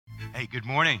Hey, good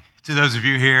morning to those of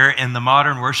you here in the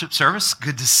modern worship service.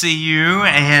 Good to see you,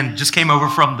 and just came over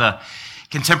from the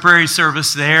contemporary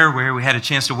service there where we had a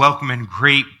chance to welcome and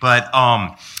greet. But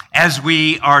as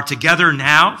we are together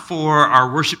now for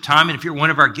our worship time, and if you're one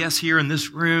of our guests here in this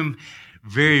room,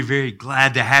 very, very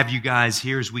glad to have you guys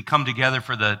here as we come together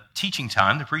for the teaching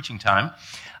time, the preaching time.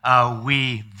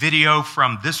 We video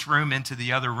from this room into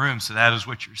the other room, so that is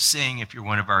what you're seeing if you're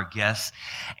one of our guests.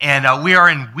 And we are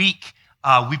in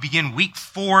we begin week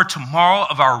 4 tomorrow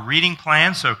of our reading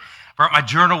plan. So I brought my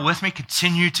journal with me.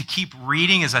 Continue to keep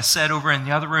reading. As I said over in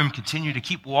the other room, continue to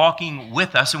keep walking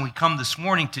with us. And we come this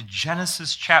morning to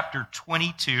Genesis chapter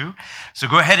 22. So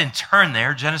go ahead and turn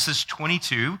there, Genesis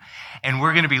 22. And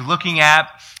we're going to be looking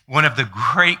at one of the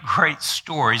great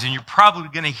stories. And you're probably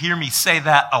going to hear me say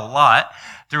that a lot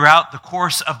throughout the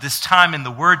course of this time in the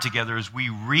Word together as we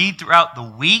read throughout the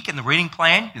week in the reading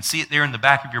plan. You can see it there in the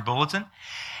back of your bulletin.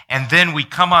 And then we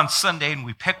come on Sunday and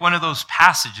we pick one of those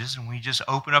passages and we just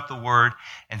open up the Word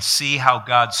and see how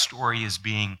God's story is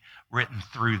being written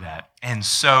through that. And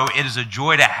so it is a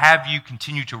joy to have you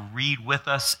continue to read with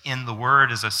us in the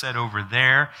Word, as I said over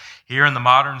there. Here in the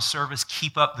modern service,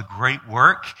 keep up the great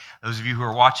work. Those of you who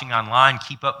are watching online,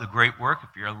 keep up the great work.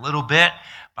 If you're a little bit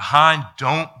behind,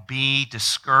 don't be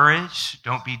discouraged.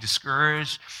 Don't be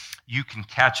discouraged. You can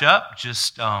catch up.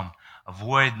 Just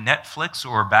avoid Netflix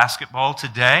or basketball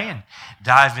today and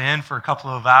dive in for a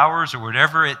couple of hours or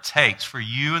whatever it takes for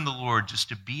you and the Lord just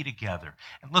to be together.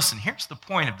 And listen, here's the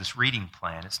point of this reading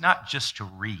plan. It's not just to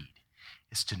read,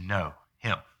 it's to know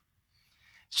Him.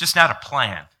 It's just not a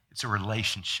plan, it's a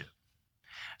relationship.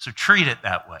 So treat it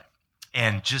that way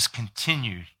and just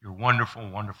continue your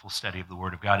wonderful study of the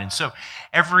Word of God. And so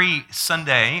every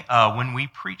Sunday when we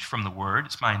preach from the Word,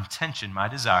 it's my intention, my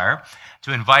desire,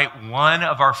 to invite one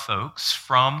of our folks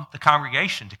from the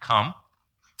congregation to come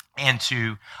and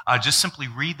to just simply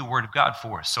read the Word of God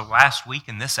for us. So last week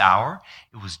in this hour,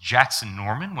 it was Jackson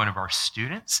Norman, one of our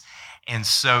students. And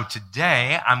so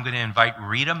today I'm going to invite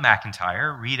Rita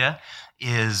McIntyre. Rita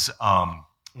is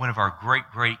one of our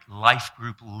great life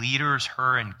group leaders,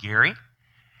 her and Gary.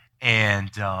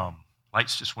 And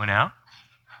lights just went out.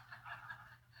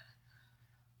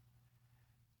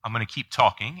 I'm going to keep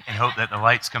talking and hope that the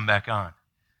lights come back on.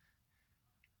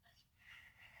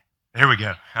 There we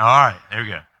go. All right, there we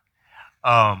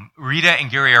go. Rita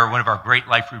and Gary are one of our great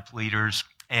life group leaders,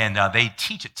 and they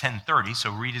teach at 10:30,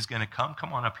 so Rita's going to come.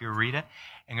 Come on up here, Rita.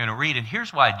 I'm going to read, and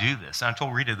here's why I do this. And I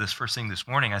told Rita this first thing this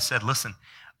morning. I said, listen,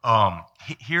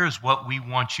 here's what we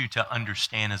want you to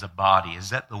understand as a body, is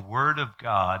that the Word of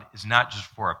God is not just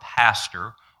for a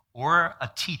pastor or a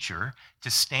teacher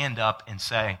to stand up and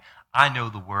say, I know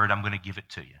the Word, I'm going to give it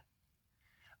to you.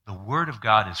 The Word of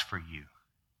God is for you,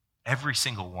 every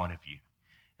single one of you.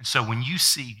 And so when you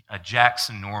see a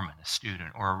Jackson Norman, a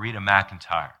student, or a Rita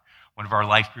McIntyre, one of our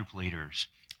life group leaders,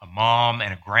 a mom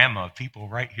and a grandma of people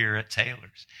right here at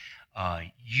Taylor's,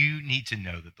 you need to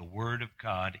know that the Word of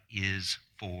God is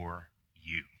for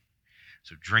you.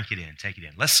 So drink it in, take it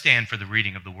in. Let's stand for the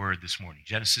reading of the Word this morning.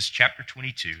 Genesis chapter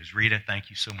 22. As Rita, thank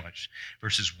you so much.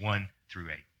 Verses 1 through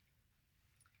 8.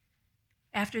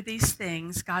 After these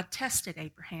things, God tested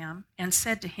Abraham and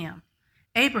said to him,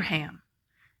 Abraham.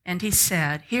 And he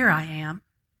said, Here I am.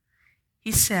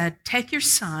 He said, Take your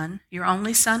son, your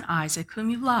only son Isaac,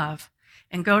 whom you love,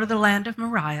 and go to the land of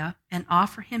Moriah and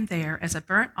offer him there as a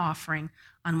burnt offering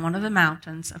on one of the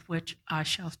mountains of which I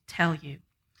shall tell you.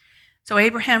 So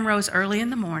Abraham rose early in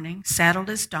the morning, saddled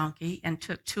his donkey, and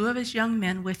took 2 of his young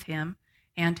men with him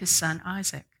and his son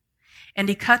Isaac. And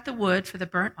he cut the wood for the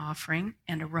burnt offering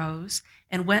and arose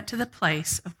and went to the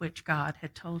place of which God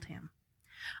had told him.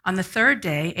 On the 3rd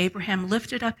day, Abraham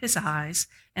lifted up his eyes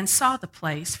and saw the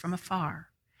place from afar.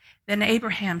 Then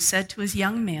Abraham said to his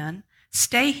young men,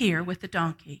 Stay here with the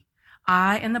donkey.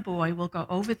 I and the boy will go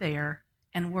over there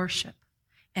and worship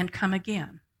and come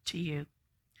again to you.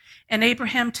 And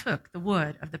Abraham took the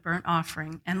wood of the burnt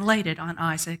offering and laid it on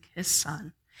Isaac his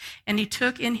son. And he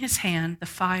took in his hand the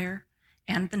fire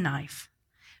and the knife.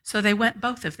 So they went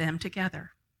both of them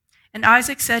together. And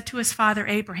Isaac said to his father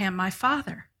Abraham, My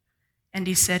father. And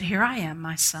he said, Here I am,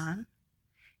 my son.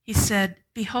 He said,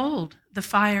 Behold the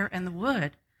fire and the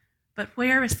wood, but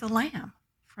where is the lamb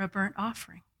for a burnt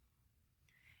offering?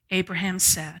 Abraham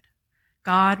said,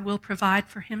 God will provide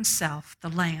for himself the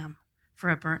lamb for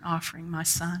a burnt offering, my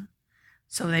son.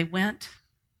 So they went,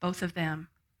 both of them,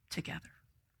 together.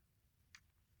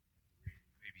 You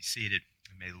may be seated,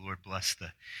 and may the Lord bless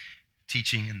the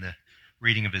teaching and the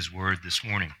reading of His Word this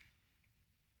morning.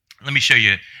 Let me show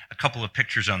you a couple of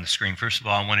pictures on the screen. First of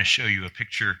all, I want to show you a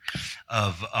picture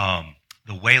of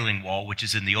the Wailing Wall, which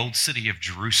is in the old city of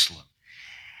Jerusalem.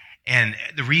 And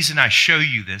the reason I show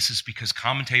you this is because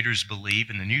commentators believe,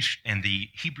 and the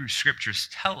Hebrew scriptures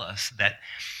tell us, that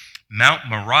Mount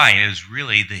Moriah is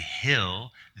really the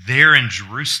hill there in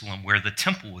Jerusalem where the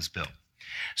temple was built.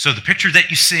 So the picture that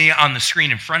you see on the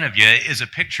screen in front of you is a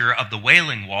picture of the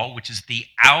Wailing Wall, which is the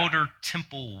outer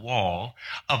temple wall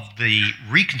of the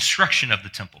reconstruction of the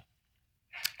temple.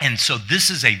 And so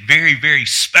this is a very, very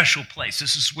special place.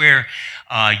 This is where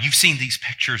you've seen these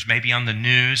pictures maybe on the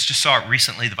news. Just saw it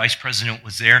recently. The vice president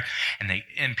was there,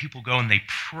 and people go and they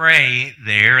pray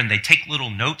there, and they take little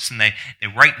notes, and they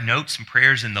write notes and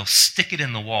prayers, and they'll stick it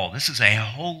in the wall. This is a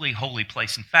holy, holy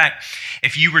place. In fact,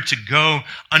 if you were to go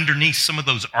underneath some of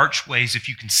those archways, if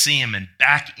you can see them, and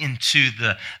back into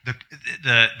the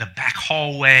back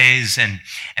hallways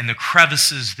and the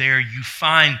crevices there, you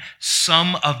find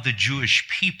some of the Jewish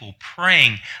people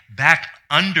praying back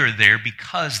under there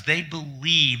because they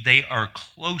believe they are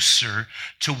closer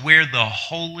to where the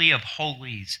Holy of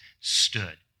Holies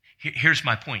stood. Here's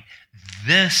my point.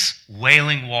 This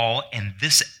Wailing Wall and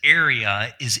this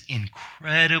area is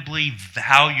incredibly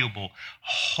valuable,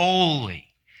 holy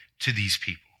to these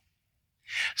people.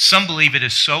 Some believe it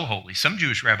is so holy. Some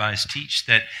Jewish rabbis teach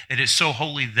that it is so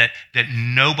holy that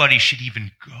nobody should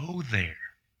even go there.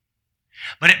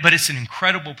 But it's an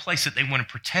incredible place that they want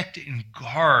to protect and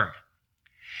guard.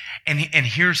 And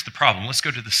here's the problem. Let's go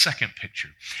to the second picture.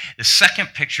 The second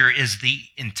picture is the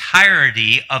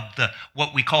entirety of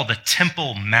what we call the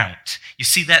Temple Mount. You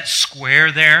see that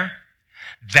square there?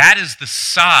 That is the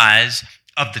size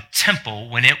of the temple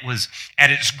when it was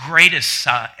at its greatest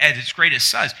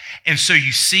size. And so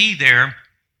you see there,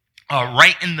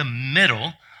 right in the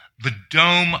middle, the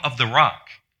Dome of the Rock.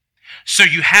 So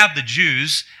you have the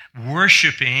Jews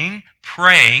worshiping,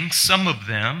 praying, some of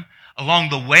them, along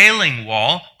the Wailing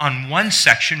Wall on one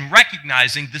section,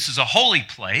 recognizing this is a holy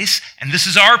place and this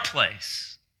is our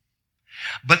place.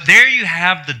 But there you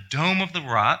have the Dome of the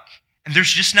Rock, and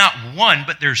there's just not one,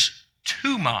 but there's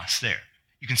two mosques there.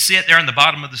 You can see it there on the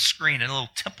bottom of the screen, a little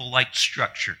temple-like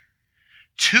structure.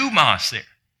 Two mosques there.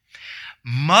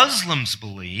 Muslims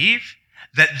believe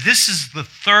that this is the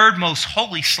third most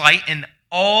holy site in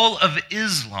all of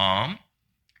Islam,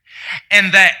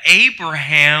 and that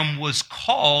Abraham was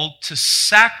called to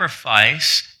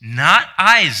sacrifice not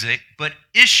Isaac, but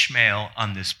Ishmael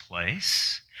on this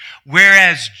place,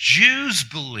 whereas Jews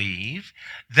believe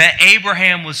that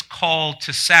Abraham was called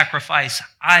to sacrifice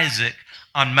Isaac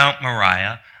on Mount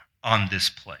Moriah on this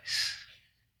place.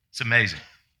 It's amazing.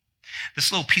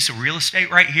 This little piece of real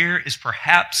estate right here is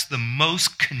perhaps the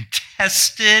most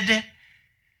contested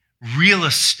real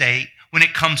estate when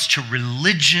it comes to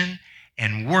religion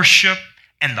and worship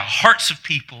and the hearts of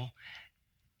people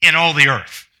in all the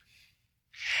earth.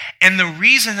 And the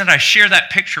reason that I share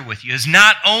that picture with you is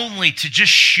not only to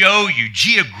just show you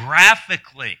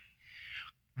geographically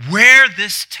where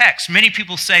this text, many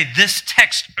people say this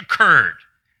text occurred.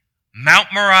 Mount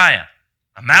Moriah,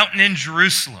 a mountain in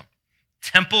Jerusalem,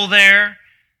 temple there.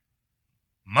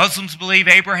 Muslims believe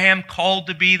Abraham called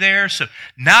to be there. So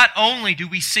not only do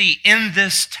we see in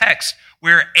this text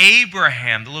where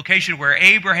Abraham, the location where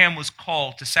Abraham was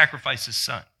called to sacrifice his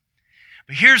son.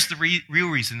 But here's the real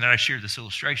reason that I share this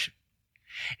illustration,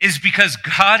 is because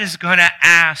God is going to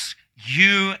ask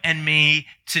you and me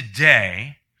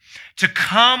today to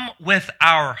come with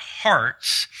our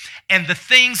hearts and the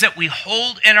things that we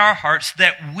hold in our hearts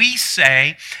that we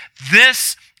say,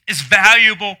 this is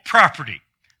valuable property.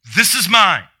 This is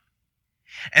mine.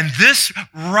 And this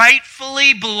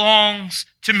rightfully belongs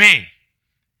to me.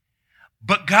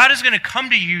 But God is going to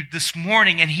come to you this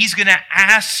morning and he's going to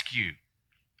ask you,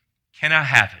 can I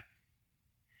have it?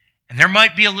 And there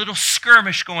might be a little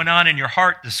skirmish going on in your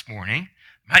heart this morning.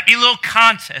 Might be a little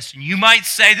contest, and you might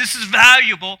say, this is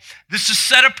valuable, this is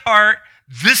set apart,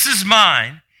 this is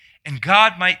mine. And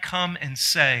God might come and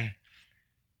say,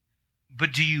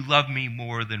 but do you love me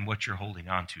more than what you're holding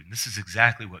on to? And this is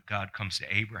exactly what God comes to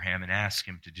Abraham and asks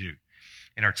him to do.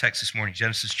 In our text this morning,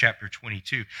 Genesis chapter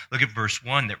 22, look at verse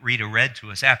 1 that Rita read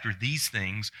to us. After these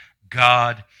things,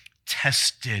 God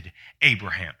tested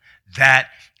Abraham. That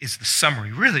is the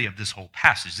summary, really, of this whole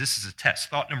passage. This is a test.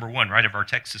 Thought number one, right, of our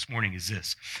text this morning is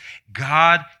this.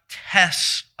 God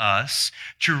tests us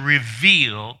to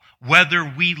reveal whether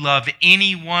we love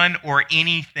anyone or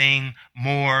anything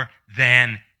more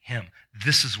than him.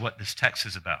 This is what this text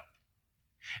is about.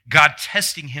 God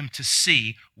testing him to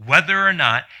see whether or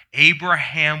not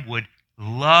Abraham would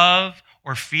love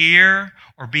or fear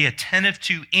or be attentive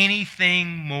to anything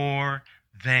more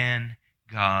than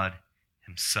God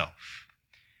himself.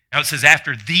 Now it says,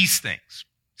 after these things,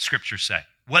 scriptures say.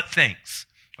 What things?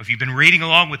 If you've been reading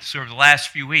along with us over the last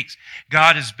few weeks,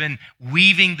 God has been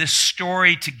weaving this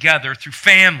story together through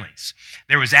families.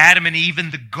 There was Adam and Eve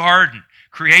in the garden.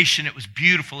 Creation, it was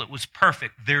beautiful, it was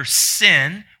perfect. Their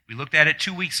sin, we looked at it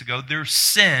 2 weeks ago, their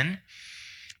sin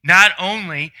not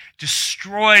only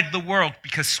destroyed the world,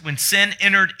 because when sin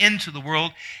entered into the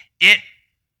world, it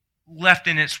left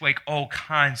in its wake all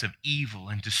kinds of evil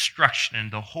and destruction, and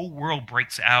the whole world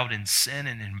breaks out in sin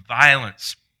and in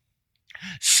violence.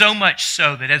 So much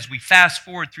so that as we fast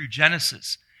forward through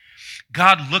Genesis,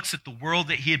 God looks at the world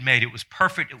that he had made. It was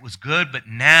perfect, it was good, but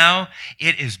now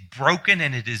it is broken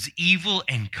and it is evil,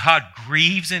 and God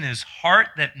grieves in his heart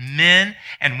that men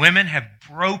and women have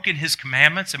broken his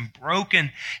commandments and broken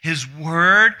his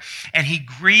word, and he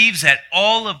grieves at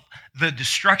all of the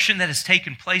destruction that has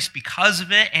taken place because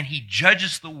of it, and he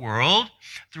judges the world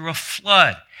through a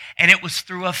flood. And it was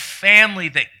through a family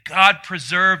that God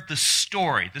preserved the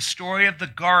story of the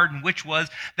garden, which was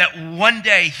that one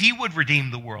day he would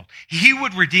redeem the world. He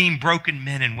would redeem broken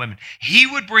men and women. He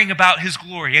would bring about his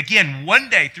glory, again, one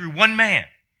day through one man.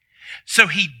 So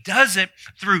he does it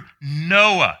through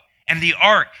Noah and the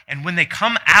ark. And when they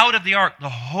come out of the ark, the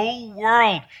whole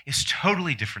world is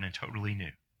totally different and totally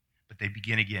new. But they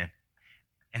begin again.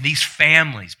 And these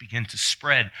families begin to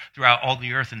spread throughout all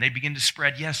the earth. And they begin to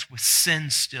spread, yes, with sin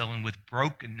still and with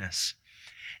brokenness.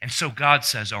 And so God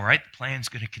says, all right, the plan's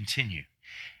going to continue.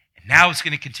 And now it's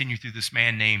going to continue through this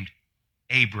man named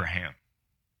Abraham.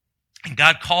 And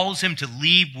God calls him to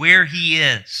leave where he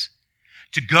is,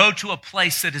 to go to a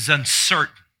place that is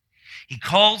uncertain. He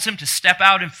calls him to step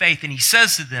out in faith. And he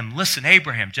says to them, listen,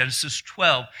 Abraham, Genesis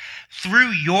 12,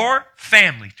 through your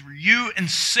family, through you and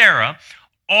Sarah,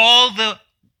 all the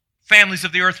families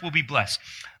of the earth will be blessed.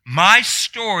 My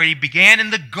story began in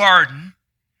the garden,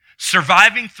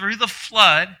 surviving through the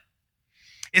flood,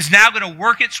 is now going to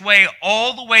work its way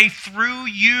all the way through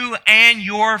you and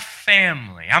your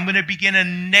family. I'm going to begin a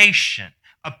nation,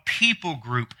 a people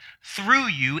group through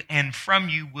you, and from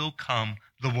you will come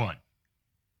the one.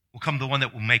 Will come the one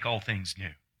that will make all things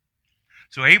new.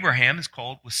 So Abraham is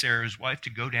called with Sarah, his wife, to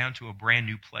go down to a brand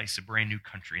new place, a brand new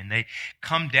country. And they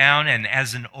come down, and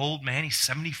as an old man, he's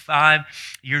 75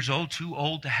 years old, too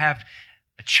old to have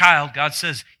a child. God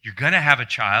says, you're going to have a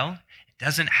child. It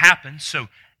doesn't happen. So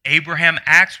Abraham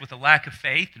acts with a lack of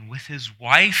faith, and with his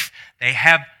wife, they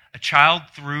have a child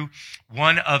through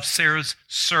one of Sarah's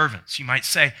servants. You might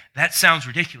say, that sounds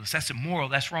ridiculous. That's immoral.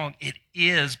 That's wrong. It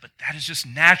is, but that is just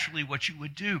naturally what you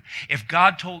would do. If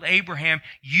God told Abraham,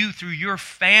 you through your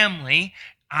family,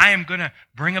 I am going to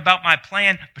bring about my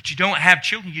plan, but you don't have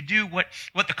children. You do what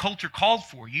the culture called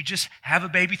for. You just have a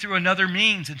baby through another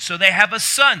means. And so they have a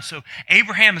son. So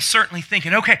Abraham is certainly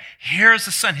thinking, okay, here's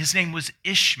a son. His name was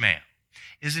Ishmael.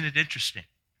 Isn't it interesting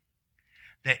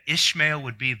that Ishmael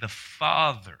would be the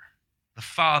father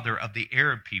of the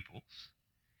Arab peoples?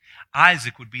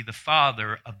 Isaac would be the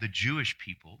father of the Jewish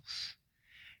peoples.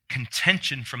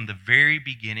 Contention from the very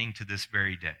beginning to this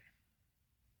very day.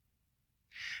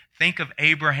 Think of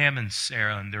Abraham and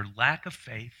Sarah and their lack of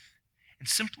faith and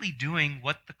simply doing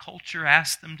what the culture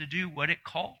asked them to do, what it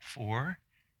called for,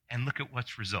 and look at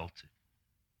what's resulted.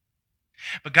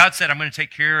 But God said, I'm going to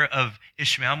take care of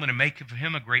Ishmael. I'm going to make of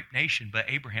him a great nation. But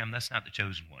Abraham, that's not the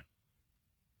chosen one.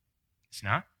 It's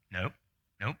not? Nope.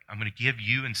 I'm going to give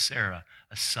you and Sarah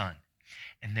a son.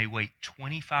 And they wait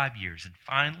 25 years. And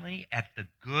finally, at the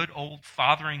good old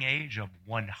fathering age of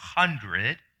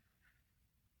 100,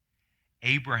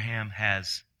 Abraham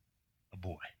has a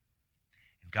boy.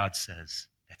 And God says,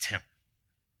 that's him.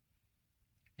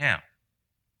 Now,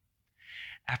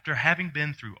 after having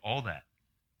been through all that,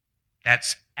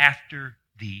 that's after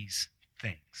these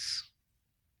things,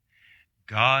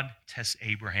 God tests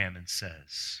Abraham and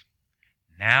says,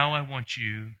 now I want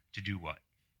you to do what?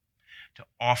 To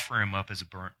offer him up as a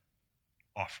burnt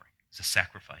offering, as a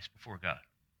sacrifice before God.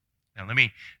 Now let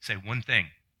me say one thing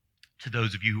to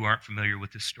those of you who aren't familiar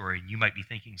with this story, and you might be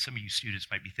thinking, some of you students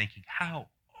might be thinking, how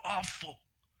awful.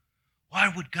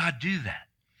 Why would God do that?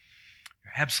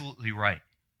 You're absolutely right.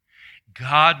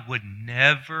 God would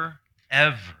never,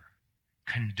 ever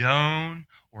condone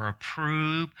or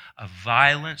approve of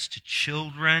violence to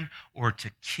children or to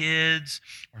kids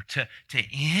or to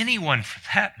anyone for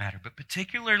that matter, but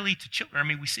particularly to children. I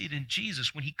mean, we see it in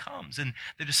Jesus when he comes and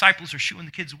the disciples are shooing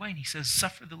the kids away and he says,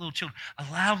 suffer the little children,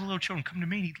 allow the little children come to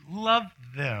me, and he loved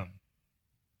them.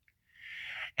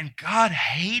 And God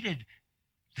hated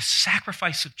the the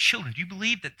sacrifice of children. Do you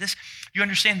believe that this, you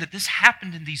understand that this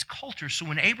happened in these cultures? So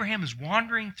when Abraham is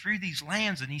wandering through these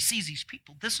lands and he sees these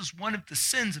people, this is one of the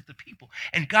sins of the people.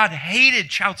 And God hated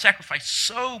child sacrifice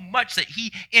so much that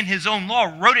he, in his own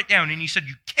law, wrote it down and he said,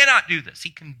 you cannot do this. He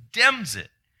condemns it.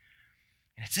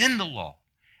 And it's in the law.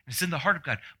 And it's in the heart of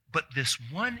God. But this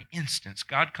one instance,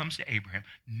 God comes to Abraham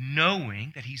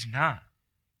knowing that he's not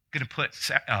going to put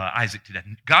Isaac to death.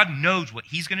 God knows what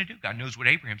he's going to do. God knows what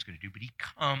Abraham's going to do. But he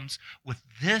comes with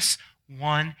this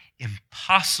one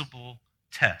impossible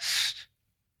test.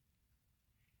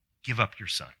 Give up your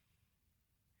son.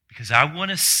 Because I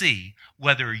want to see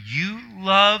whether you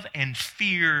love and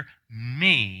fear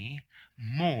me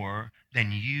more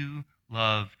than you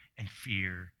love and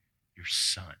fear your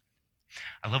son.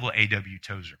 I love what A.W.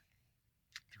 Tozer,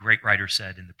 the great writer,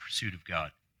 said in The Pursuit of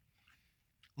God.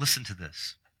 Listen to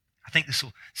this. I think this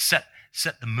will set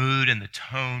the mood and the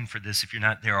tone for this if you're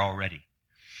not there already.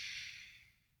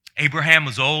 Abraham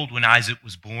was old when Isaac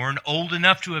was born, old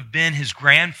enough to have been his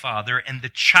grandfather, and the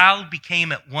child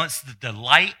became at once the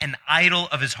delight and idol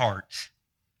of his heart.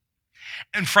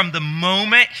 And from the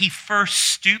moment he first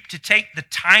stooped to take the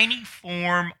tiny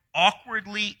form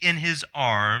awkwardly in his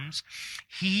arms,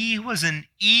 he was an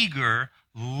eager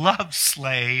love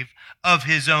slave of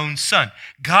his own son.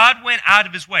 God went out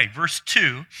of his way, verse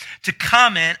 2, to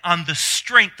comment on the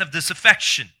strength of this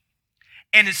affection.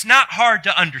 And it's not hard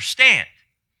to understand.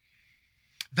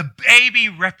 The baby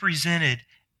represented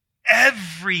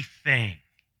everything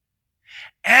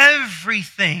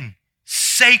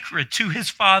sacred to his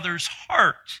father's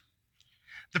heart.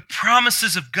 The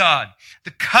promises of God,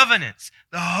 the covenants,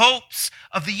 the hopes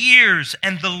of the years,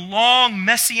 and the long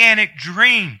messianic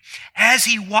dream. As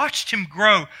he watched him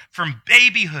grow from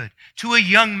babyhood to a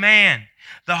young man,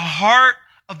 the heart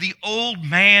of the old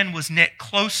man was knit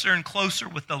closer and closer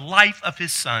with the life of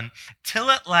his son, till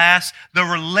at last the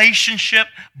relationship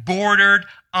bordered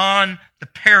on the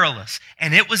perilous.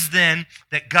 And it was then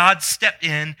that God stepped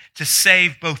in to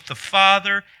save both the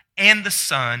father and the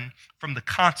son from the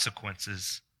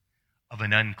consequences of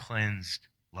an uncleansed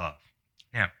love.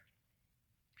 Now,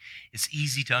 it's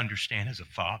easy to understand as a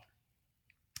father.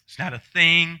 It's not a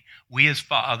thing we as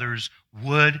fathers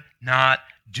would not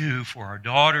do for our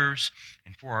daughters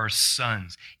and for our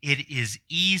sons. It is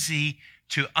easy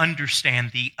to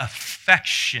understand the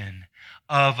affection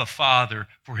of a father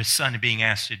for his son being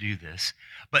asked to do this.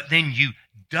 But then you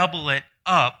double it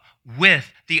up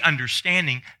with the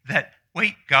understanding that,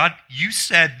 wait, God, you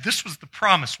said this was the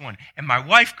promised one, and my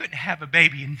wife couldn't have a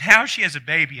baby, and now she has a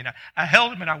baby, and I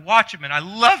held him, and I watched him, and I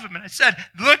love him, and I said,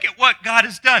 look at what God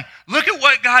has done. Look at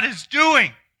what God is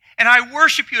doing, and I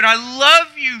worship you, and I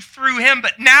love you through him,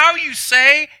 but now you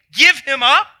say, give him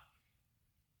up?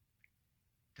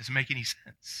 Doesn't make any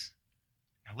sense.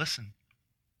 Now listen,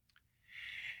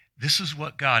 this is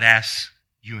what God asks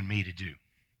you and me to do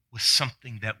with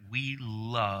something that we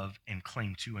love and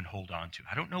cling to and hold on to.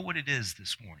 I don't know what it is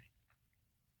this morning.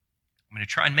 I'm going to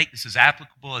try and make this as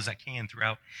applicable as I can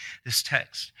throughout this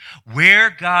text. Where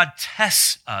God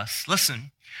tests us,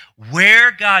 listen,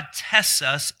 where God tests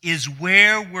us is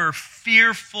where we're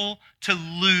fearful to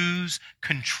lose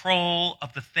control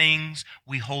of the things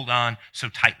we hold on so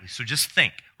tightly. So just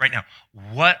think right now,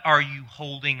 what are you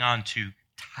holding on to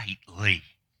tightly?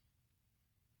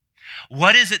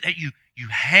 What is it that you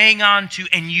hang on to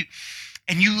and you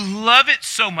love it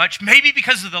so much, maybe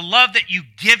because of the love that you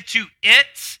give to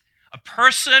it, a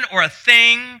person or a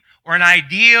thing or an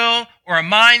ideal or a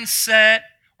mindset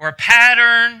or a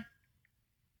pattern,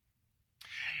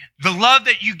 the love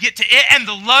that you get to it and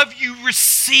the love you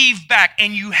receive back,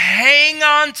 and you hang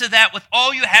on to that with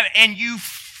all you have, and you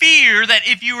fear that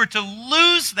if you were to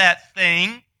lose that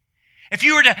thing, if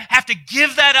you were to have to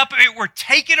give that up, if it were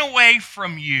taken away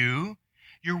from you,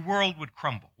 your world would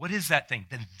crumble. What is that thing?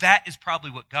 Then that is probably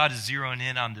what God is zeroing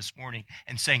in on this morning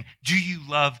and saying, do you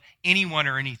love anyone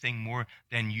or anything more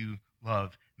than you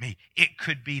love me? It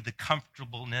could be the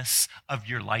comfortableness of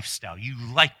your lifestyle. You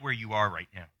like where you are right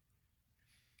now.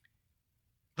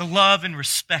 The love and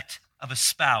respect of a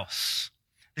spouse,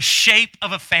 the shape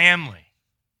of a family,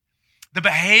 the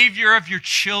behavior of your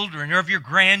children or of your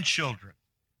grandchildren,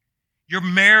 your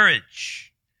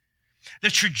marriage,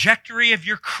 the trajectory of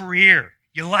your career.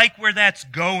 You like where that's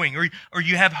going, or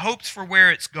you have hopes for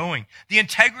where it's going. The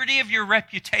integrity of your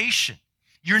reputation,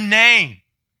 your name.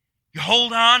 You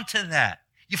hold on to that.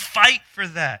 You fight for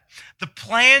that. The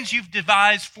plans you've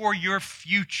devised for your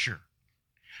future.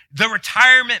 The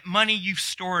retirement money you've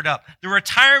stored up. The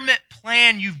retirement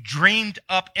plan you've dreamed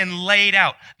up and laid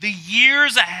out. The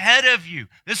years ahead of you.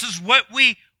 This is what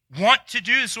we want to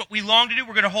do. This is what we long to do.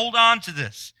 We're going to hold on to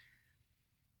this.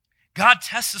 God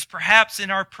tests us perhaps in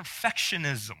our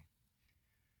perfectionism.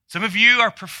 Some of you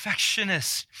are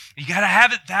perfectionists. You got to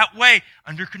have it that way,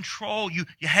 under control. You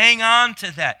hang on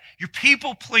to that. You're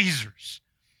people pleasers.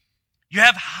 You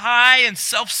have high and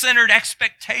self-centered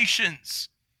expectations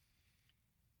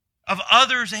of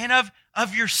others and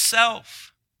of yourself.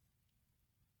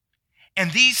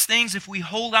 And these things, if we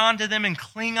hold on to them and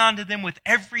cling on to them with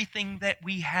everything that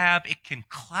we have, it can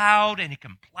cloud and it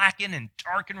can blacken and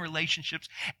darken relationships.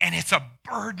 And it's a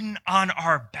burden on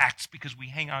our backs because we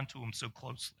hang on to them so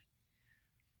closely.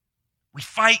 We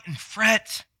fight and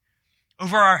fret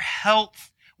over our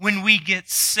health when we get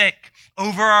sick,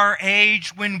 over our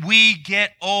age when we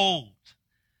get old.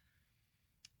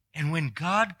 And when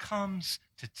God comes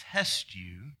to test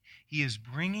you, he is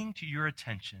bringing to your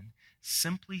attention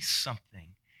simply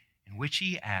something in which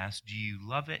he asks, do you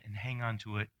love it and hang on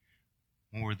to it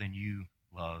more than you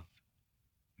love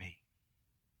me?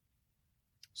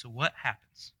 So what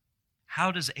happens?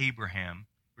 How does Abraham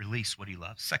release what he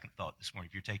loves? Second thought this morning,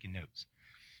 if you're taking notes.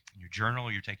 In your journal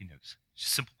or you're taking notes.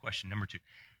 Simple question number 2.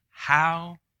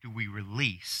 How do we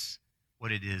release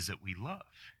what it is that we love?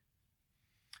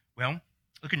 Well,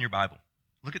 look in your Bible.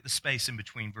 Look at the space in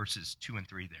between verses 2 and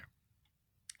 3 there.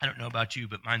 I don't know about you,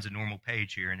 but mine's a normal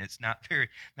page here, and it's not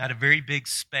a very big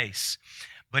space.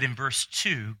 But in verse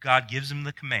 2, God gives him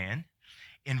the command.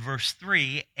 In verse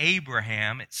 3,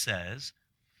 Abraham, it says,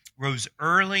 rose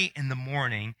early in the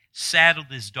morning, saddled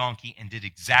his donkey, and did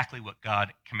exactly what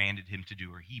God commanded him to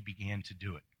do, or he began to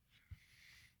do it.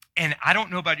 And I don't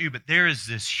know about you, but there is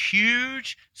this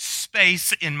huge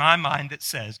space in my mind that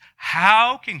says,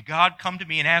 how can God come to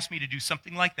me and ask me to do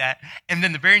something like that? And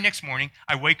then the very next morning,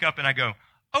 I wake up and I go,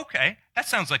 okay, that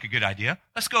sounds like a good idea.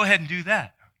 Let's go ahead and do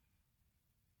that.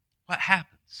 What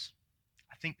happens?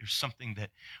 I think there's something that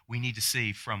we need to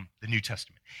see from the New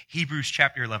Testament. Hebrews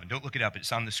chapter 11. Don't look it up.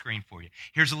 It's on the screen for you.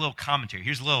 Here's a little commentary.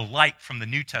 Here's a little light from the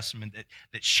New Testament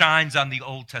that shines on the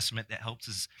Old Testament that helps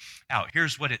us out.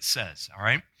 Here's what it says, all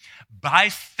right? By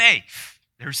faith,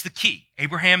 there's the key.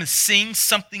 Abraham is seeing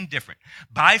something different.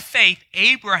 By faith,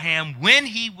 Abraham, when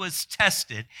he was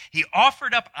tested, he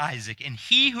offered up Isaac, and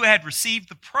he who had received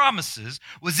the promises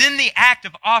was in the act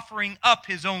of offering up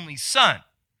his only son,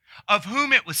 of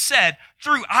whom it was said,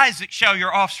 through Isaac shall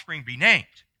your offspring be named.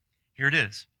 Here it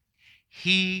is.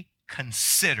 He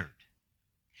considered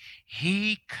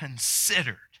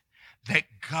that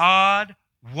God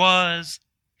was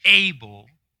able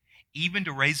even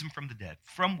to raise him from the dead,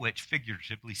 from which,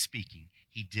 figuratively speaking,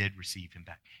 he did receive him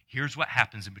back. Here's what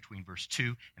happens in between verse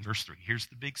 2 and verse 3. Here's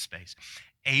the big space.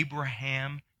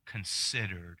 Abraham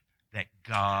considered that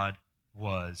God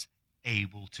was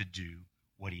able to do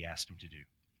what he asked him to do.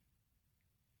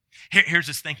 Here's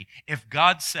his thinking. If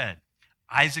God said,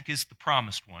 Isaac is the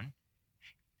promised one,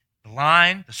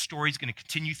 the story's going to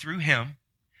continue through him,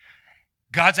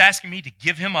 God's asking me to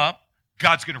give him up,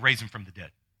 God's going to raise him from the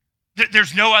dead.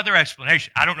 There's no other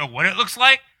explanation. I don't know what it looks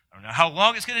like. I don't know how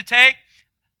long it's going to take.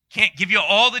 Can't give you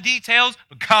all the details,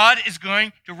 but God is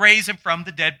going to raise him from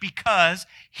the dead because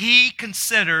he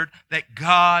considered that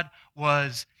God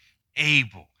was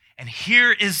able. And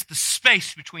here is the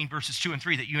space between verses 2 and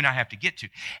 3 that you and I have to get to.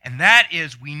 And that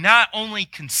is, we not only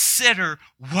consider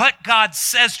what God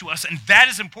says to us, and that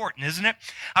is important, isn't it?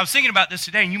 I was thinking about this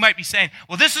today, and you might be saying,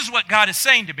 well, this is what God is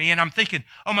saying to me. And I'm thinking,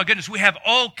 oh my goodness, we have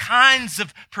all kinds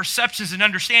of perceptions and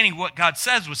understanding of what God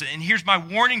says was it. And here's my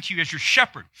warning to you as your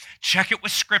shepherd. Check it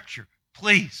with Scripture.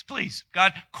 Please, please.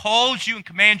 God calls you and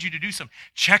commands you to do something.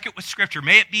 Check it with Scripture.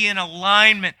 May it be in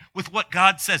alignment with what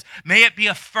God says. May it be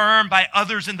affirmed by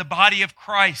others in the body of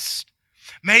Christ.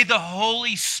 May the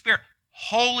Holy Spirit,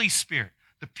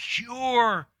 the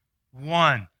pure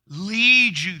one,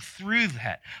 lead you through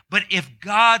that. But if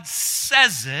God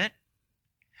says it,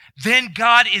 then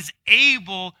God is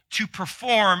able to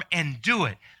perform and do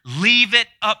it. Leave it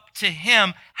up to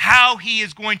him how he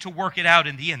is going to work it out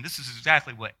in the end. This is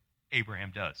exactly what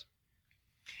Abraham does.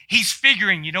 He's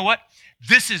figuring, you know what?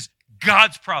 This is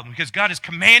God's problem because God has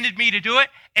commanded me to do it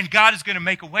and God is going to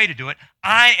make a way to do it.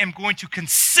 I am going to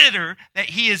consider that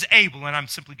he is able and I'm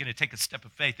simply going to take a step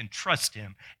of faith and trust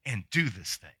him and do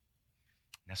this thing.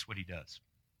 And that's what he does.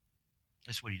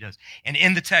 That's what he does. And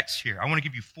in the text here, I want to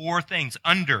give you 4 things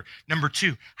under number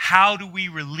 2. How do we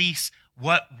release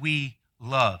what we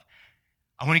love?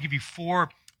 I want to give you 4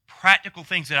 practical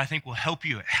things that I think will help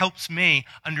you. It helps me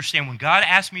understand when God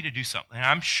asks me to do something, and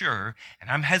I'm sure, and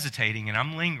I'm hesitating, and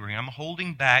I'm lingering, I'm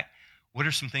holding back, what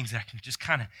are some things that I can just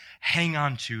kind of hang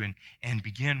on to and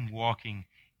begin walking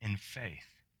in faith?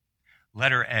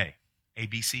 Letter A, A,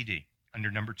 B, C, D, under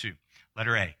number 2.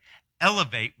 Letter A,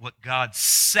 elevate what God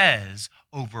says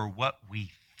over what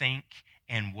we think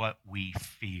and what we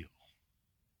feel.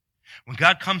 When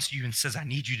God comes to you and says, I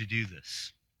need you to do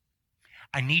this,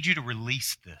 I need you to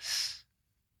release this.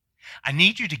 I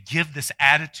need you to give this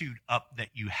attitude up that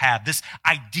you have, this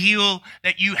ideal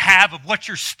that you have of what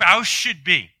your spouse should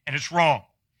be, and it's wrong,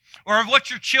 or of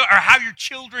what or how your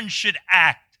children should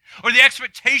act, or the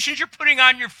expectations you're putting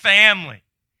on your family.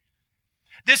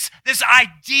 This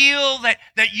ideal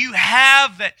that you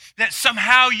have, that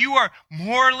somehow you are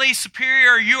morally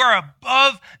superior, you are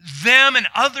above them and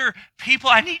other people.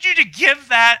 I need you to give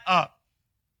that up.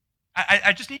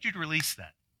 I just need you to release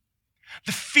that.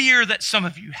 The fear that some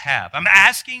of you have. I'm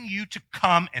asking you to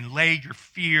come and lay your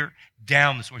fear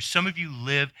down this morning. Some of you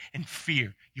live in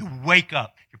fear. You wake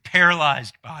up, you're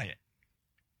paralyzed by it.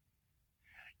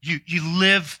 You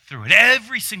live through it.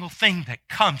 Every single thing that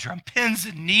comes, you're on pins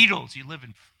and needles. You live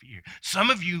in fear. Some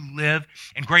of you live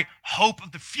in great hope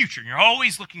of the future. And you're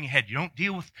always looking ahead. You don't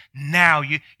deal with now.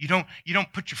 You don't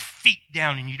put your feet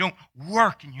down, and you don't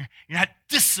work, and you're not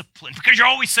disciplined because you're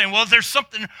always saying, well, there's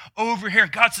something over here.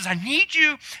 And God says, I need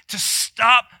you to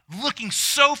stop looking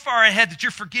so far ahead that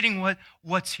you're forgetting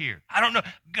what's here. I don't know.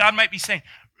 God might be saying,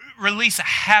 release a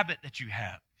habit that you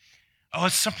have. Oh,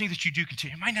 it's something that you do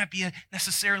continue. It might not be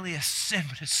necessarily a sin,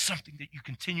 but it's something that you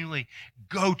continually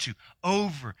go to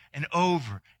over and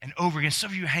over and over again. Some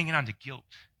of you are hanging on to guilt.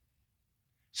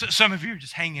 So some of you are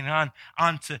just hanging on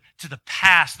to the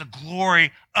past, the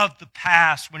glory of the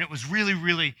past when it was really,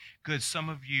 really good. Some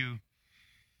of you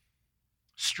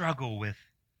struggle with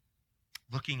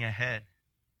looking ahead.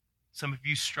 Some of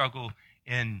you struggle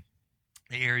in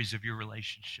the areas of your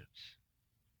relationships.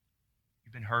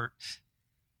 You've been hurt.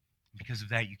 Because of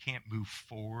that, you can't move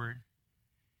forward.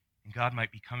 And God might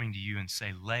be coming to you and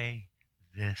say, lay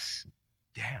this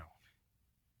down.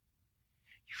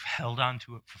 You've held on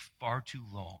to it for far too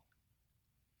long.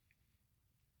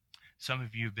 Some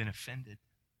of you have been offended.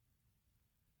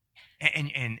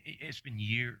 And it's been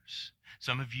years.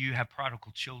 Some of you have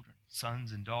prodigal children,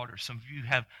 sons and daughters. Some of you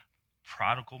have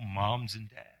prodigal moms and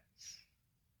dads.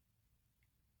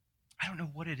 I don't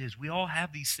know what it is. We all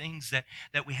have these things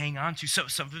that we hang on to. So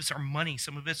some of us are money.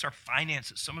 Some of us are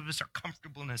finances. Some of us are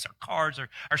comfortableness, our cars,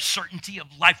 our certainty of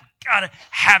life. We got to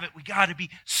have it. We got to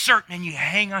be certain. And you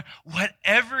hang on.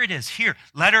 Whatever it is. Here,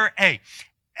 letter A.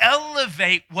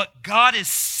 Elevate what God is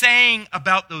saying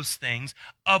about those things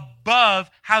above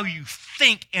how you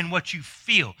think and what you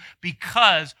feel.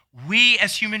 Because we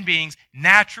as human beings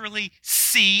naturally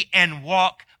see and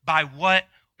walk by what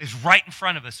is right in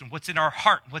front of us and what's in our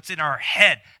heart, what's in our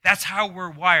head. That's how we're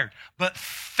wired. But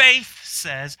faith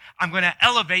says, I'm going to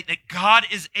elevate that God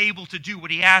is able to do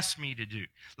what he asked me to do.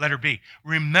 Letter B,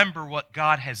 remember what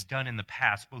God has done in the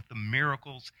past, both the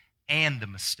miracles and the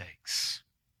mistakes.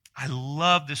 I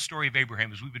love this story of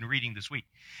Abraham as we've been reading this week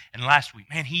and last week.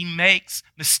 Man, he makes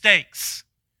mistakes.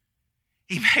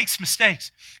 He makes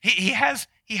mistakes. He has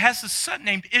a son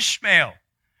named Ishmael.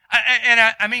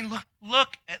 I mean,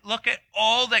 look at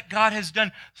all that God has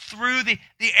done through the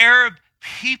Arab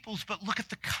peoples, but look at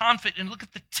the conflict and look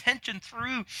at the tension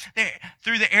through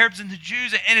the Arabs and the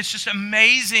Jews. And it's just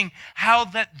amazing how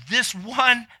that this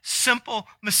one simple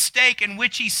mistake in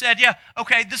which he said, yeah,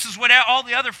 okay, this is what all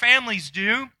the other families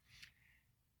do.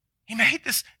 He made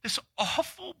this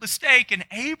awful mistake, and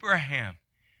Abraham,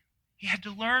 he had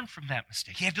to learn from that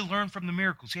mistake. He had to learn from the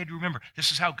miracles. He had to remember, this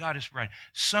is how God has provided.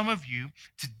 Some of you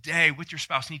today with your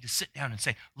spouse need to sit down and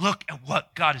say, look at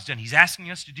what God has done. He's asking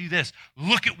us to do this.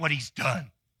 Look at what he's done.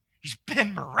 He's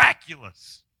been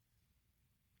miraculous.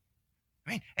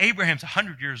 I mean, Abraham's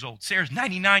 100 years old. Sarah's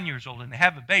 99 years old, and they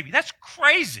have a baby. That's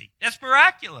crazy. That's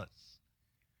miraculous.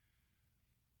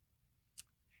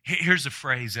 Here's a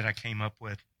phrase that I came up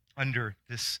with under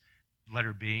this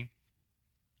letter B.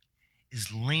 Is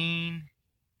lean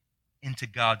into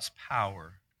God's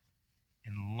power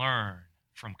and learn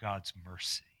from God's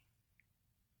mercy.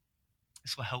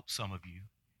 This will help some of you.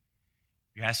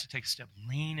 You're asked to take a step.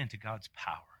 Lean into God's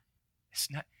power.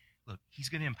 It's not, look, he's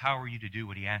going to empower you to do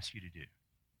what he asks you to do.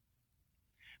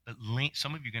 But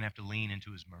some of you are going to have to lean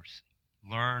into his mercy.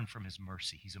 Learn from his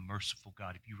mercy. He's a merciful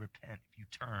God. If you repent, if you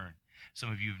turn. Some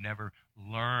of you have never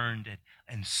learned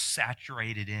and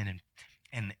saturated in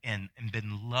and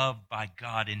been loved by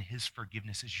God in his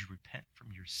forgiveness as you repent from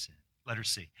your sin. Letter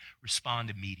C, respond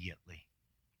immediately.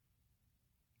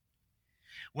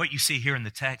 What you see here in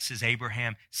the text is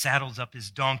Abraham saddles up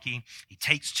his donkey. He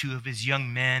takes two of his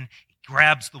young men. He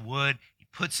grabs the wood. He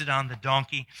puts it on the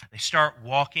donkey. They start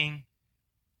walking.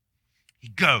 He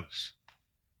goes.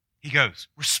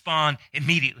 Respond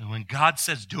immediately. When God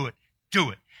says do it, do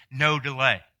it. No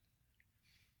delay.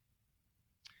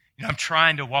 I'm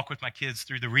trying to walk with my kids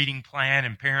through the reading plan,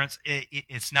 and parents,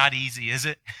 it's not easy, is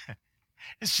it?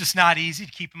 It's just not easy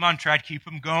to keep them on track, keep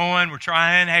them going. We're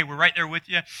trying. Hey, we're right there with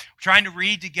you. We're trying to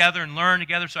read together and learn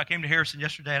together. So I came to Harrison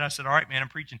yesterday, and I said, all right, man, I'm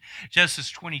preaching Genesis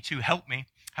 22. Help me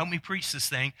preach this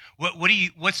thing.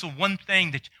 What's the one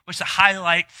thing what's the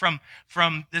highlight from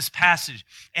this passage?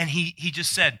 And he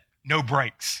just said, no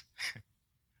brakes.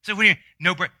 So what do you mean,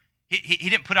 no brake? He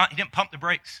didn't pump the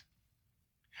brakes.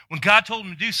 When God told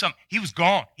him to do something, he was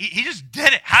gone. He just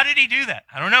did it. How did he do that?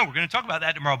 I don't know. We're going to talk about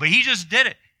that tomorrow, but he just did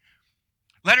it.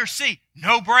 Letter C,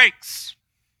 no brakes.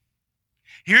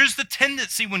 Here's the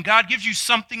tendency when God gives you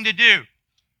something to do,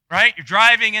 right? You're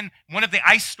driving in one of the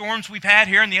ice storms we've had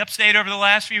here in the upstate over the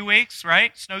last few weeks,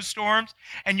 right? Snowstorms,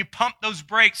 and you pump those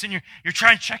brakes and you're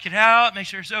trying to check it out, make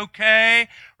sure it's okay,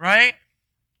 right?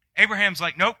 Abraham's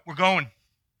like, nope, we're going.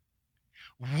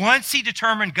 Once he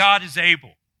determined God is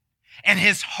able, and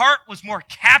his heart was more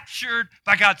captured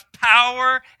by God's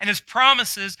power and his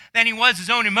promises than he was his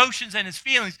own emotions and his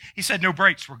feelings, he said, no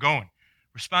brakes, we're going.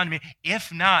 Respond to me.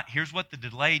 If not, here's what the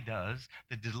delay does.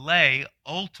 The delay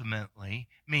ultimately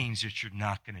means that you're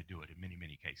not going to do it in many,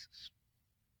 many cases.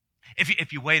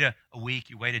 If you wait a week,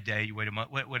 you wait a day, you wait a month,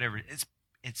 whatever,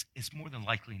 it's more than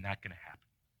likely not going to happen.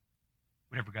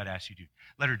 Whatever God asks you to do.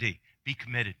 Letter D, be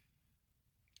committed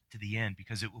to the end,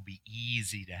 because it will be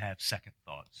easy to have second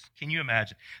thoughts. Can you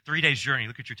imagine? 3 days journey,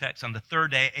 look at your text. On the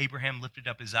third day, Abraham lifted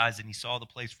up his eyes and he saw the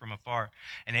place from afar.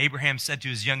 And Abraham said to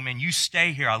his young men, you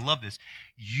stay here. I love this.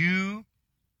 You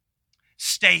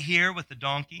stay here with the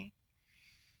donkey,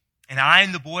 and I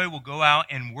and the boy will go out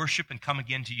and worship and come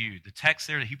again to you. The text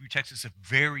there, the Hebrew text, is a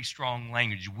very strong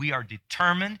language. We are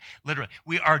determined, literally,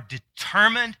 we are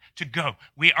determined to go.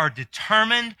 We are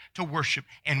determined to worship,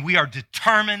 and we are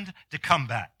determined to come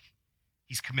back.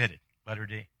 He's committed, letter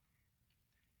D.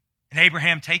 And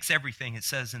Abraham takes everything, it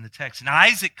says in the text. And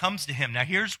Isaac comes to him. Now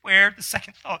here's where the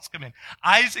second thoughts come in.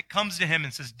 Isaac comes to him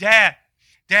and says, Dad,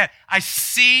 I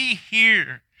see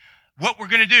here what we're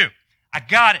going to do. I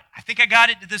got it. I think I got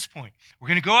it to this point. We're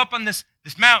going to go up on this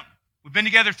mountain. We've been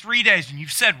together 3 days, and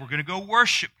you've said we're going to go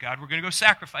worship God. We're going to go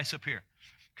sacrifice up here.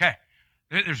 Okay,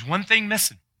 there's one thing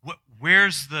missing.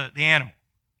 Where's the animal?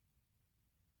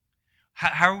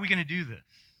 How are we going to do this?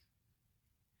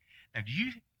 Now, do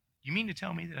you mean to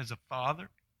tell me that as a father,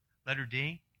 letter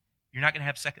D, you're not going to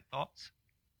have second thoughts?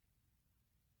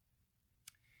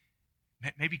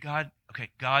 Maybe God,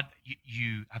 I've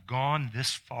gone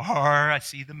this far. I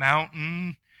see the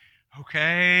mountain.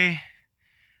 Okay,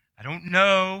 I don't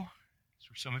know. That's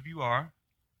where some of you are.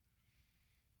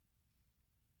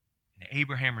 And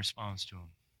Abraham responds to him.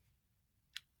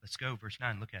 Let's go, verse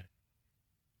 9, look at it.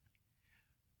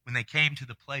 When they came to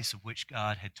the place of which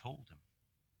God had told him,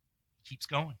 keeps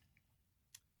going.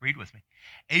 Read with me.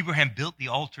 Abraham built the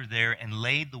altar there and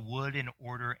laid the wood in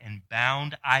order and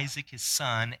bound Isaac his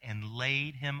son and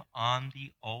laid him on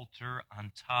the altar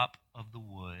on top of the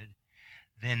wood.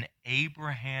 Then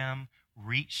Abraham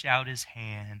reached out his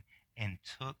hand and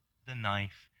took the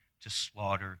knife to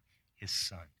slaughter his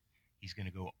son. He's going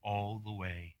to go all the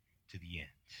way to the end.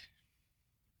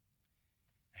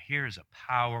 Now, here is a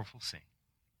powerful scene.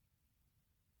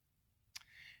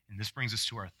 And this brings us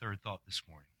to our third thought this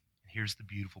morning. And here's the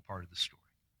beautiful part of the story.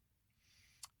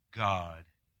 God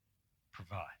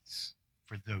provides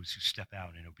for those who step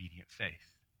out in obedient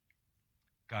faith.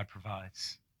 God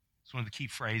provides. It's one of the key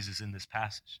phrases in this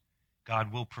passage.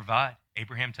 God will provide.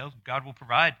 Abraham tells him, God will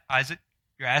provide. Isaac,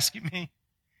 you're asking me?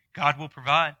 God will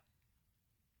provide.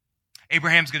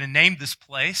 Abraham's going to name this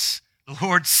place. The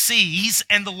Lord sees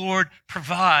and the Lord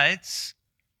provides.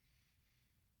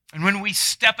 And when we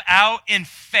step out in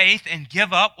faith and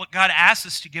give up what God asks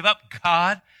us to give up,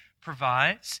 God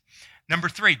provides. Number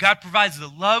 3, God provides the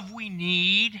love we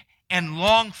need and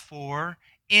long for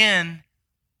in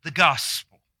the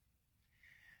gospel.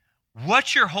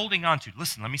 What you're holding on to,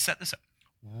 listen, let me set this up.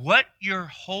 What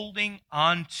you're holding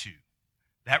on to,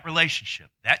 that relationship,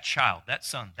 that child, that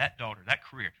son, that daughter, that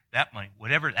career, that money,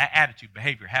 whatever, that attitude,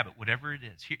 behavior, habit, whatever it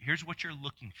is, here's what you're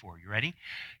looking for. You ready?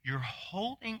 You're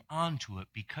holding on to it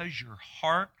because your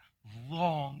heart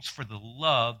longs for the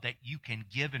love that you can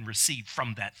give and receive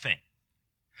from that thing.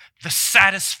 The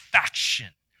satisfaction,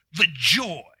 the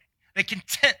joy, the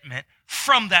contentment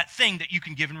from that thing that you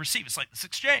can give and receive. It's like this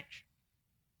exchange.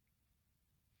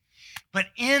 But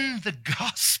in the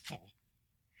gospel,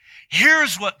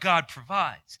 here's what God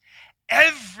provides.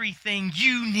 Everything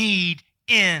you need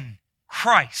in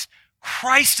Christ.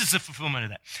 Christ is the fulfillment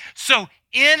of that. So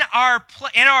in our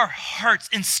hearts,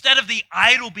 instead of the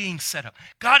idol being set up,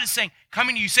 God is saying,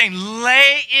 coming to you saying,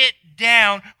 lay it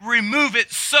down, remove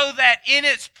it, so that in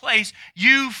its place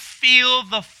you feel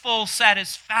the full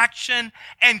satisfaction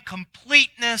and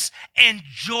completeness and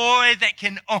joy that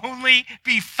can only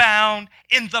be found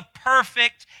in the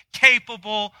perfect,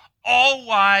 capable,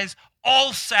 all-wise,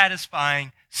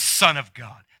 all-satisfying Son of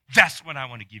God. That's what I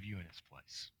want to give you in its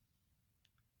place.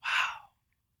 Wow.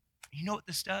 You know what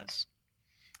this does?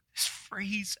 This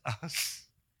frees us.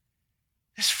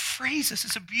 This frees us.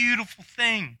 It's a beautiful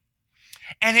thing.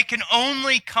 And it can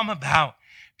only come about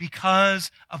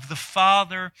because of the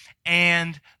Father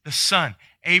and the Son.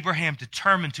 Abraham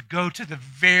determined to go to the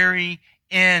very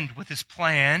end with his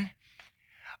plan.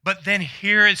 But then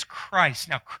here is Christ.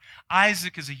 Now,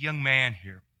 Isaac is a young man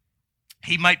here.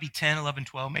 He might be 10, 11,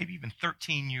 12, maybe even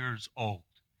 13 years old.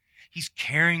 He's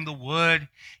carrying the wood.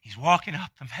 He's walking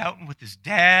up the mountain with his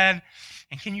dad.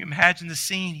 And can you imagine the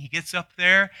scene? He gets up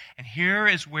there, and here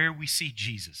is where we see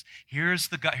Jesus. Here's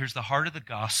the heart of the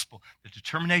gospel, the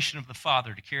determination of the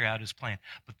Father to carry out his plan,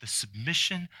 but the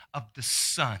submission of the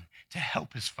Son to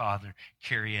help his Father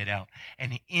carry it out.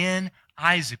 And in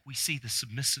Isaac, we see the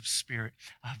submissive spirit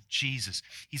of Jesus.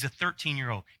 He's a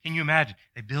 13-year-old. Can you imagine?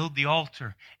 They build the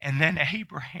altar, and then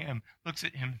Abraham looks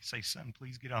at him and says, "Son,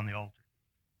 please get on the altar.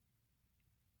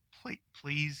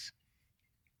 Please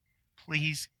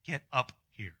get up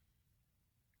here."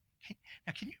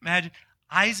 Now, can you imagine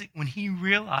Isaac when he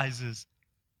realizes,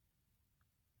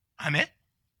 I'm it?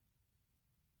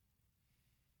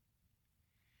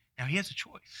 Now, he has a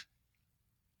choice.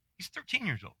 He's 13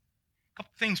 years old. A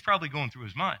couple things probably going through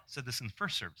his mind. I said this in the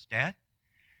first service. Dad,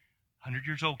 100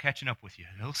 years old catching up with you.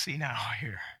 They'll see now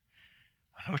here.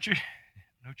 I know what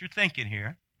you're thinking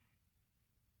here.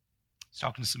 I was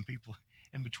talking to some people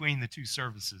in between the two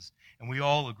services, and we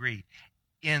all agreed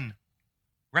in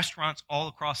restaurants all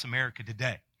across America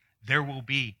today, there will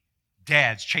be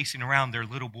dads chasing around their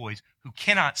little boys who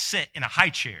cannot sit in a high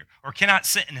chair or cannot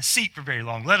sit in a seat for very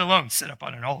long, let alone sit up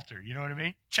on an altar. You know what I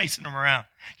mean? Chasing them around.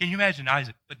 Can you imagine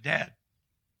Isaac? But Dad,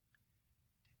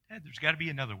 there's got to be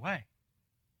another way.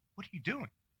 What are you doing?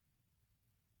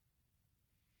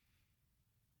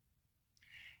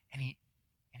 And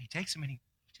he takes him and he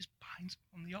just binds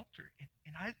him on the altar.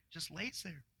 And Isaac just lays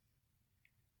there.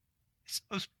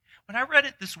 When I read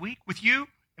it this week with you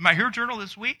in my Hear Journal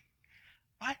this week,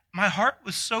 my heart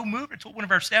was so moved. I told one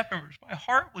of our staff members, my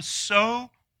heart was so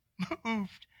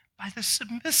moved by the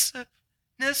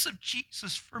submissiveness of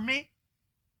Jesus for me.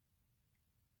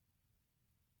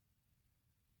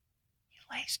 He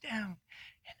lays down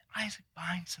and Isaac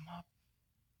binds him up.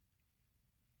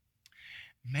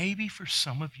 Maybe for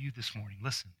some of you this morning,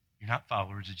 listen, you're not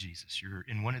followers of Jesus. You're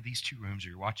in one of these two rooms or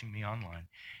you're watching me online.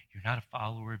 You're not a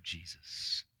follower of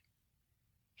Jesus.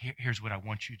 Here's what I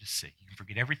want you to see. You can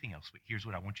forget everything else, but here's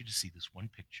what I want you to see, this one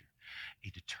picture.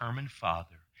 A determined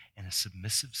father and a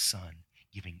submissive son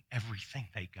giving everything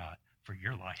they got for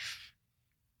your life.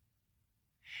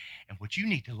 And what you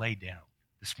need to lay down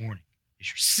this morning is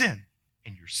your sin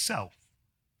and yourself,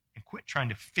 and quit trying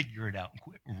to figure it out and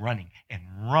quit running and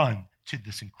run to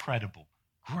this incredible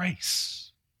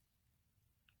grace.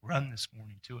 Run this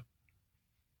morning to it.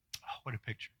 Oh, what a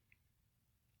picture.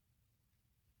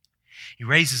 He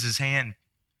raises his hand,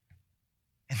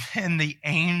 and then the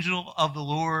angel of the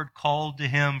Lord called to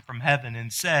him from heaven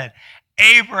and said,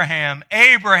 Abraham,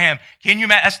 Abraham. Can you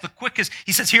imagine? That's the quickest.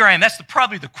 He says, here I am. That's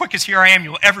probably the quickest here I am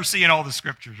you'll ever see in all the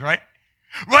scriptures, right?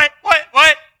 What?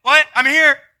 I'm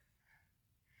here.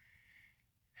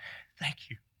 Thank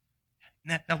you.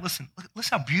 Now listen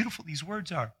how beautiful these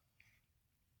words are.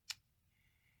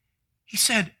 He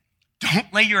said,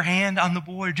 don't lay your hand on the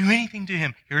boy or do anything to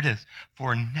him. Here it is.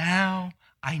 For now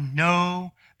I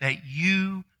know that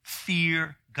you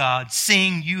fear God,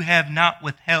 seeing you have not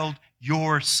withheld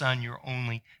your son, your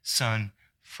only son,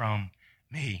 from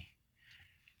me.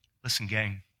 Listen,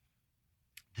 gang,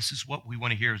 this is what we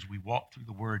want to hear as we walk through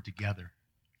the word together.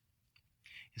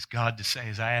 Is God to say,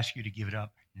 as I ask you to give it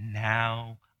up,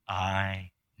 now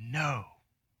I know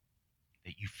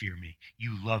that you fear me.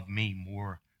 You love me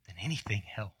more than anything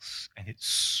else. And it's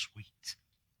sweet.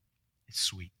 It's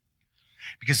sweet.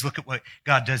 Because look at what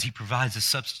God does. He provides a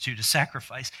substitute, a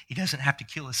sacrifice. He doesn't have to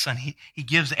kill his son. He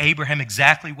gives Abraham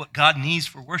exactly what God needs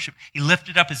for worship. He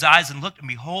lifted up his eyes and looked, and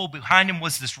behold, behind him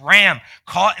was this ram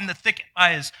caught in the thicket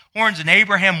by his horns. And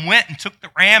Abraham went and took the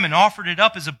ram and offered it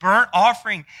up as a burnt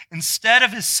offering instead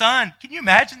of his son. Can you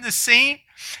imagine this scene?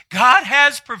 God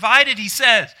has provided, he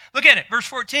says. Look at it, verse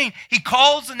 14. He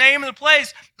calls the name of the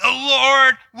place, the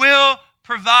Lord will provide.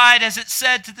 provide, as it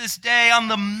said to this day, on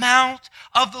the mount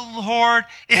of the Lord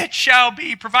it shall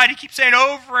be provided. He keeps saying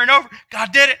over and over,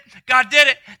 God did it, God did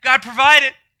it, God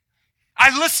provided.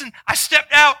 I listened, I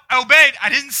stepped out, I obeyed. I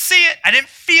didn't see it, I didn't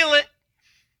feel it,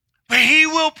 but he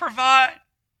will provide.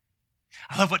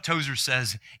 I love what Tozer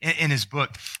says in his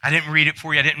book. I didn't read it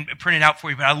for you. I didn't print it out for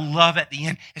you, but I love at the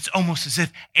end, it's almost as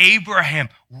if Abraham,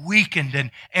 weakened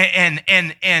and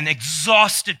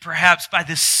exhausted perhaps by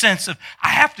this sense of, I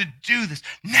have to do this,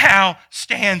 now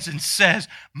stands and says,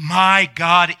 my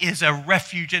God is a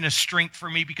refuge and a strength for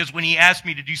me, because when he asks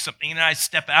me to do something and I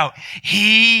step out,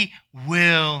 he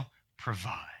will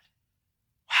provide.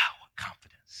 Wow, what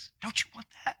confidence. Don't you want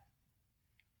that?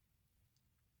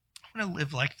 I want to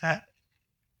live like that.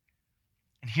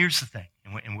 And here's the thing,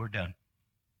 and we're done.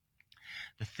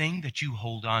 The thing that you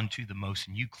hold on to the most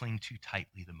and you cling to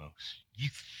tightly the most, you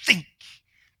think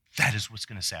that is what's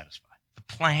going to satisfy. The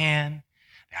plan,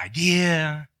 the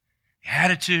idea, the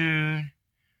attitude,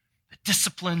 the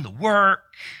discipline, the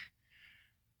work,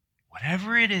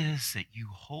 whatever it is that you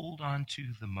hold on to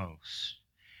the most,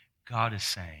 God is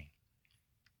saying,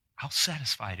 I'll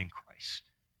satisfy it in Christ.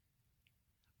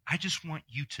 I just want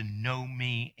you to know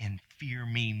me and fear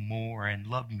me more and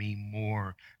love me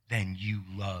more than you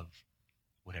love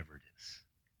whatever it is.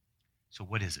 So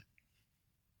what is it?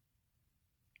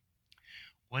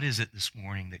 What is it this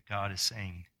morning that God is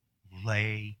saying,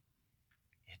 lay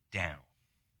it down?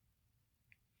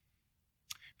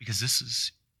 Because this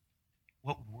is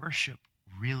what worship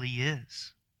really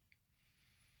is.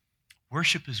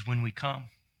 Worship is when we come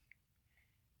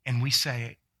and we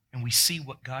say, and we see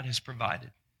what God has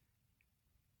provided.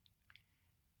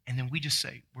 And then we just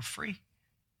say, we're free.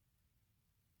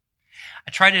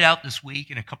 I tried it out this week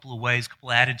in a couple of ways, a couple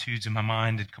of attitudes in my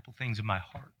mind, and a couple of things in my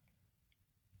heart.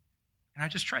 And I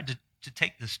just tried to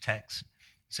take this text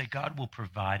and say, God will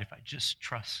provide if I just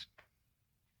trust.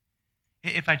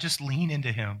 If I just lean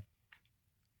into him.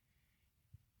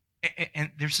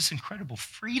 And there's this incredible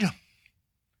freedom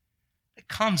that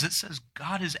comes that says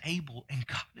God is able and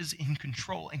God is in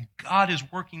control and God is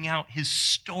working out his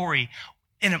story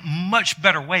in a much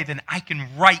better way than I can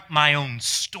write my own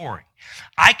story.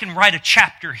 I can write a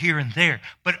chapter here and there,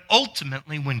 but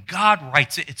ultimately when God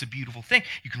writes it, it's a beautiful thing.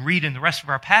 You can read in the rest of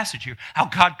our passage here how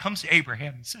God comes to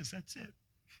Abraham and says, that's it.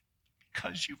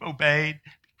 Because you've obeyed,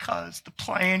 because the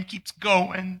plan keeps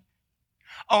going.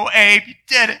 Oh, Abe, you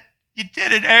did it. You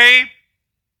did it, Abe.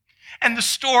 And the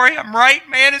story I'm writing,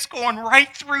 man, is going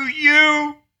right through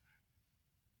you.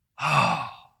 Oh,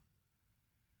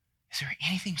 is there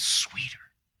anything sweeter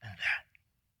than that?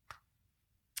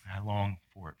 I long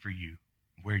for it for you,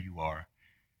 where you are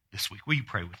this week. Will you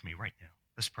pray with me right now?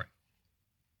 Let's pray.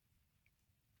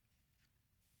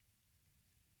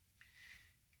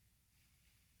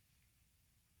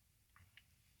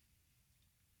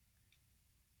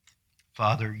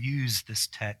 Father, use this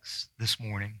text this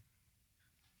morning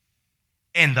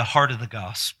in the heart of the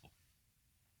gospel.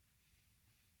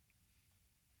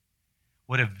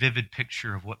 What a vivid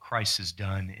picture of what Christ has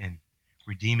done in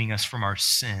redeeming us from our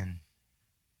sin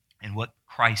and what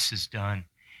Christ has done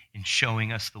in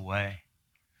showing us the way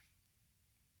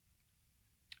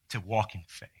to walk in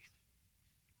faith.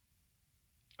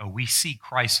 Oh, we see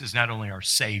Christ as not only our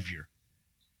Savior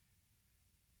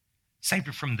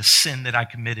from the sin that I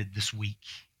committed this week,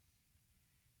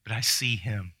 but I see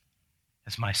him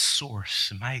as my source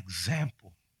and my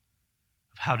example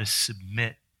of how to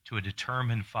submit to a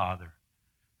determined Father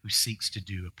who seeks to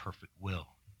do a perfect will.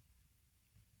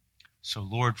 So,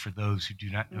 Lord, for those who do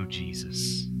not know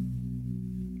Jesus,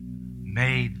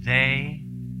 may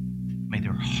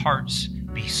their hearts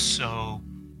be so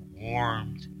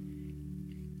warmed.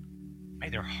 May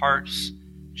their hearts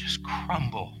just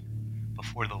crumble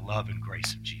before the love and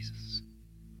grace of Jesus.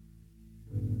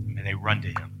 May they run to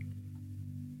him.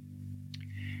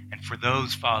 And for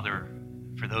those, Father,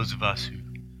 for those of us who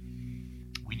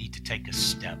we need to take a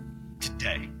step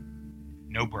today,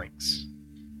 no breaks.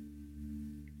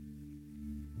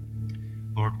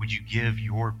 Lord, would you give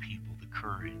your people the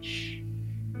courage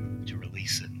to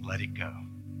release it and let it go?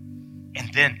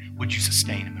 And then would you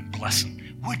sustain them and bless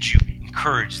them? Would you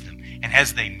encourage them? And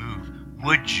as they move,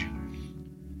 would you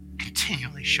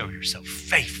continually show yourself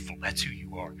faithful? That's who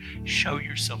you are. Show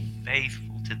yourself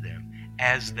faithful to them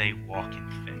as they walk in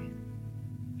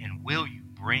faith. And will you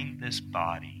bring this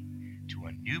body to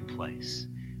a new place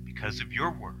because of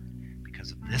your word,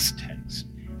 because of this text,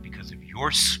 because of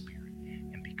your spirit,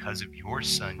 and because of your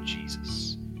Son,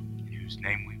 Jesus, in whose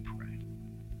name we